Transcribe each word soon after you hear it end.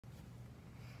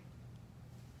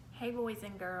Hey boys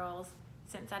and girls,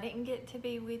 since I didn't get to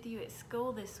be with you at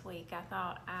school this week, I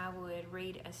thought I would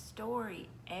read a story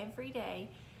every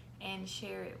day and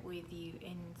share it with you,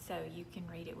 and so you can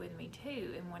read it with me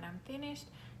too. And when I'm finished,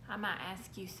 I might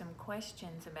ask you some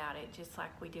questions about it, just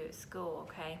like we do at school,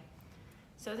 okay?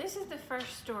 So this is the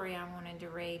first story I wanted to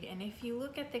read, and if you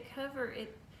look at the cover,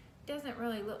 it doesn't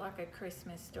really look like a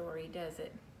Christmas story, does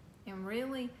it? And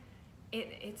really,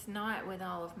 it's not with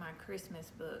all of my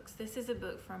Christmas books. This is a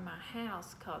book from my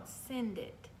house called Send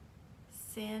It.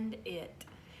 Send It.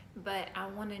 But I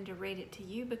wanted to read it to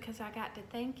you because I got to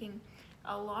thinking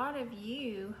a lot of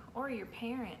you or your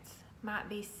parents might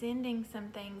be sending some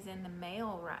things in the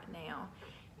mail right now.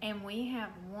 And we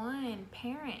have one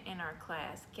parent in our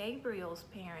class, Gabriel's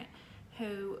parent,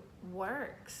 who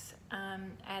works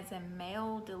as a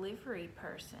mail delivery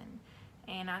person.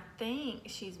 And I think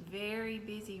she's very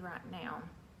busy right now.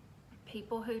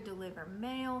 People who deliver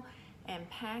mail and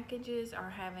packages are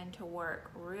having to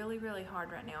work really, really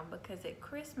hard right now because at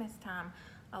Christmas time,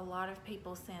 a lot of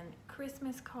people send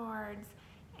Christmas cards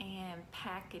and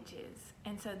packages.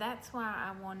 And so that's why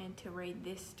I wanted to read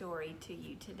this story to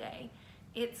you today.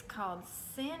 It's called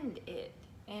Send It,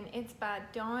 and it's by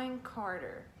Don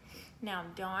Carter. Now,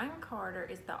 Don Carter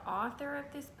is the author of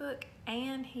this book,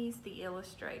 and he's the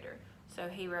illustrator. So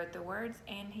he wrote the words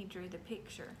and he drew the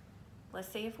picture. Let's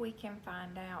see if we can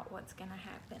find out what's gonna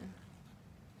happen.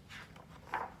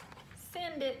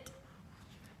 Send it.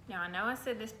 Now I know I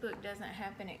said this book doesn't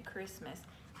happen at Christmas,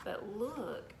 but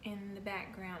look in the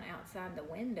background outside the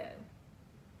window.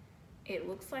 It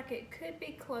looks like it could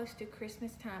be close to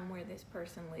Christmas time where this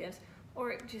person lives,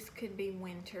 or it just could be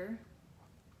winter.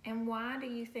 And why do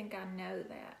you think I know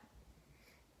that?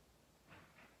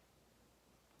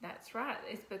 That's right,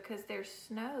 it's because there's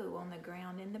snow on the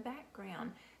ground in the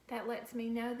background. That lets me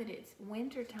know that it's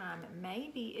winter time.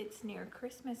 Maybe it's near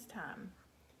Christmas time.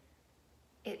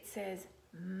 It says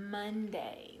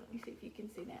Monday. Let me see if you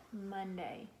can see that.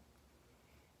 Monday.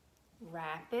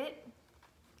 Wrap it,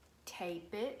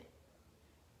 tape it,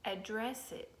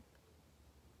 address it.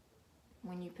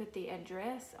 When you put the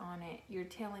address on it, you're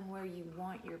telling where you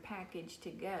want your package to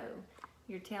go.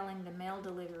 You're telling the mail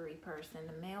delivery person,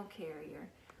 the mail carrier,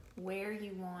 where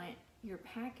you want your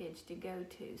package to go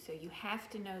to. So you have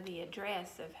to know the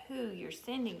address of who you're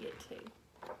sending it to.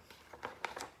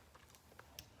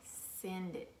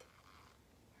 Send it.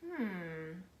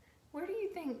 Where do you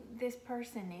think this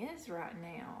person is right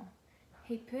now?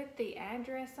 He put the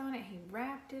address on it, he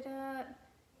wrapped it up.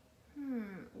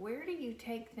 Where do you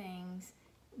take things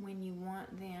when you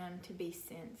want them to be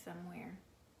sent somewhere?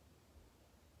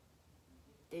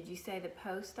 Did you say the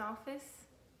post office?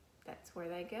 That's where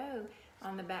they go.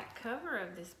 On the back cover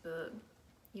of this book,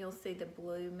 you'll see the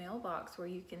blue mailbox where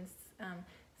you can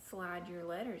slide your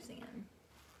letters in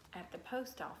at the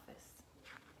post office.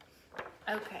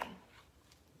 Okay,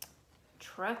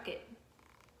 truck it.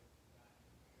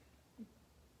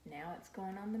 Now it's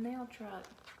going on the mail truck.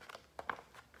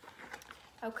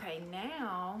 Okay,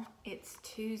 now it's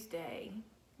Tuesday.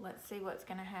 Let's see what's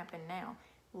gonna happen now.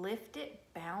 Lift it,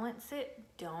 balance it,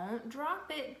 don't drop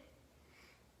it.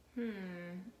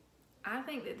 I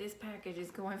think that this package is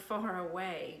going far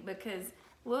away because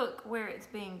look where it's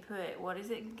being put. What is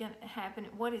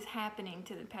happening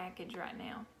to the package right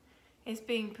now? It's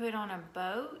being put on a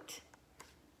boat.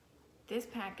 This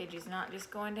package is not just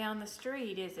going down the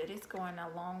street, is it? It's going a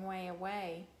long way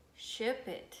away. Ship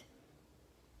it.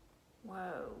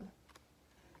 Whoa.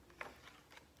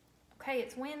 Okay,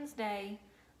 it's Wednesday.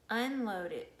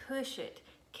 Unload it, push it,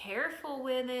 careful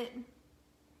with it.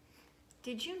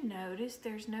 Did you notice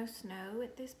there's no snow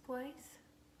at this place?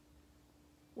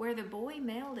 Where the boy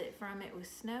mailed it from, it was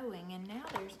snowing, and now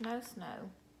there's no snow.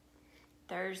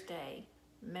 Thursday,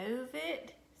 move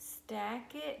it,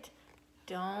 stack it,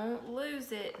 don't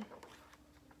lose it.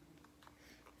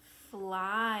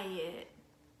 Fly it.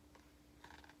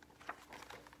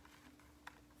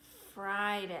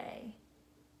 Friday,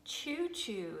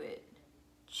 choo-choo it.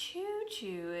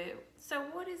 Choo-choo it. So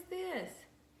what is this?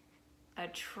 A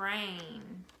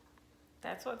train.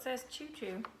 That's what says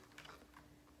choo-choo.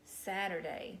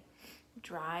 Saturday,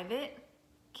 drive it,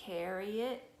 carry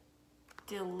it,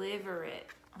 deliver it.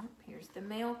 Oh, here's the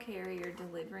mail carrier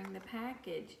delivering the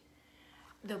package.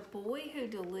 The boy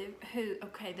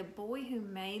the boy who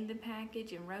made the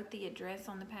package and wrote the address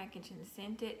on the package and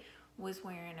sent it was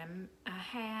wearing a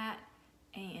hat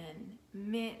and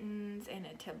mittens and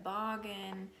a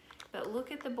toboggan. But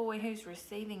look at the boy who's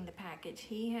receiving the package.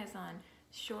 He has on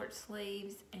short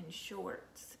sleeves and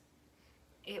shorts.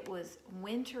 It was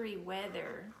wintry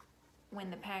weather when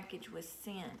the package was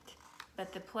sent,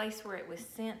 but the place where it was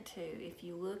sent to, if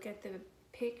you look at the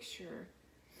picture,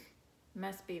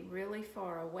 must be really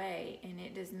far away, and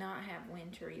it does not have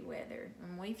wintry weather.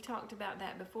 And we've talked about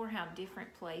that before, how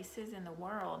different places in the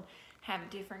world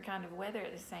have different kind of weather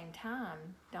at the same time,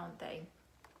 don't they?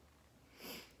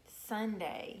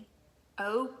 Sunday,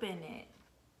 open it.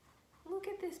 Look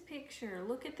at this picture,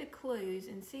 look at the clues,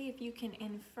 and see if you can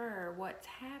infer what's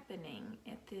happening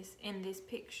in this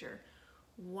picture.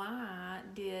 Why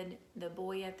did the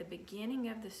boy at the beginning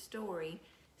of the story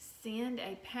send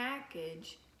a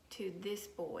package to this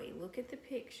boy? Look at the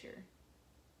picture.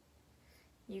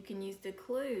 You can use the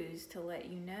clues to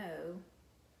let you know.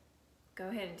 Go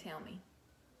ahead and tell me.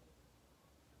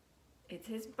 It's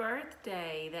his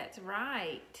birthday, that's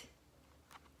right.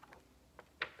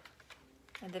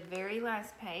 And the very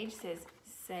last page says,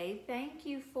 say thank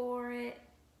you for it.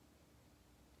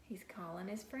 He's calling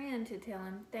his friend to tell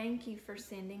him thank you for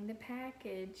sending the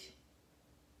package.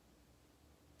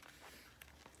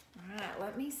 All right,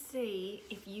 let me see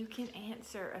if you can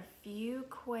answer a few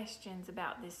questions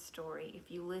about this story if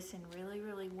you listen really,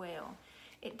 really well.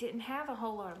 It didn't have a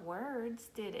whole lot of words,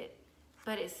 did it?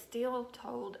 But it still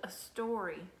told a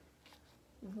story.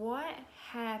 What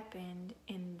happened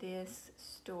in this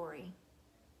story?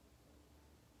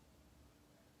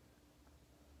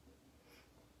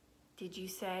 Did you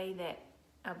say that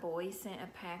a boy sent a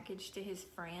package to his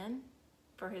friend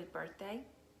for his birthday?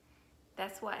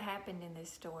 That's what happened in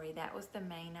this story. That was the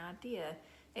main idea.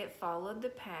 It followed the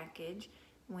package.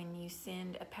 When you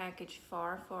send a package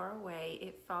far, far away,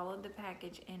 it followed the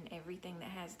package and everything that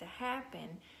has to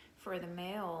happen for the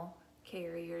mail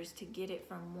carriers to get it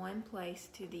from one place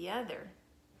to the other.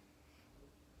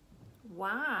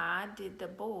 Why did the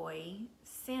boy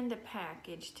send a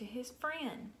package to his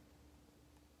friend?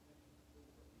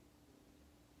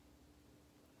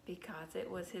 Because it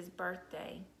was his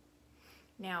birthday.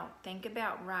 Now, think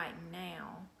about right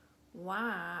now.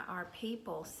 Why are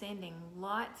people sending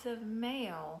lots of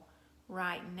mail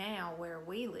right now where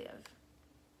we live?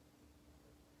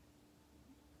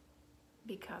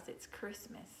 Because it's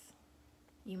Christmas.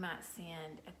 You might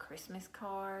send a Christmas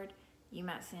card. You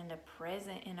might send a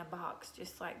present in a box,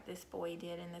 just like this boy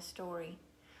did in the story.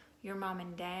 Your mom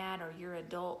and dad or your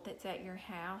adult that's at your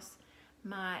house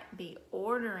might be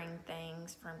ordering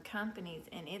things from companies,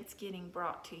 and it's getting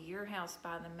brought to your house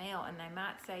by the mail, and they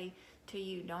might say to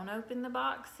you, don't open the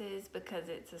boxes because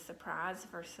it's a surprise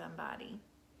for somebody.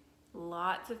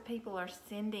 Lots of people are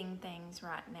sending things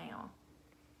right now.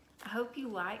 I hope you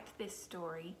liked this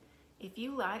story. If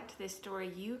you liked this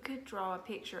story, you could draw a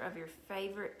picture of your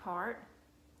favorite part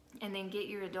and then get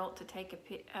your adult to take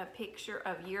a picture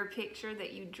of your picture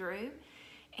that you drew,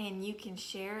 and you can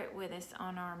share it with us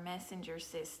on our messenger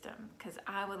system, because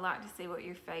I would like to see what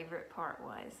your favorite part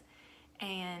was.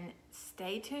 And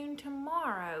stay tuned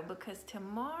tomorrow, because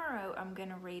tomorrow I'm going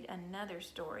to read another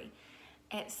story.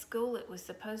 At school it was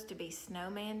supposed to be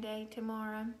Snowman Day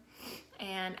tomorrow,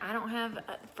 and I don't have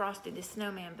Frosty the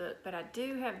Snowman book, but I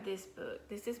do have this book.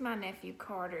 This is my nephew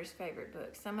Carter's favorite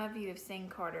book. Some of you have seen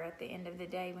Carter at the end of the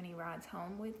day when he rides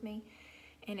home with me.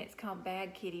 And it's called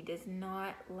Bad Kitty Does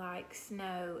Not Like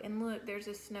Snow. And look, there's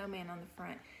a snowman on the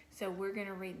front. So we're going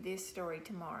to read this story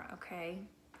tomorrow, okay?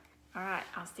 All right,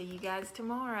 I'll see you guys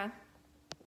tomorrow.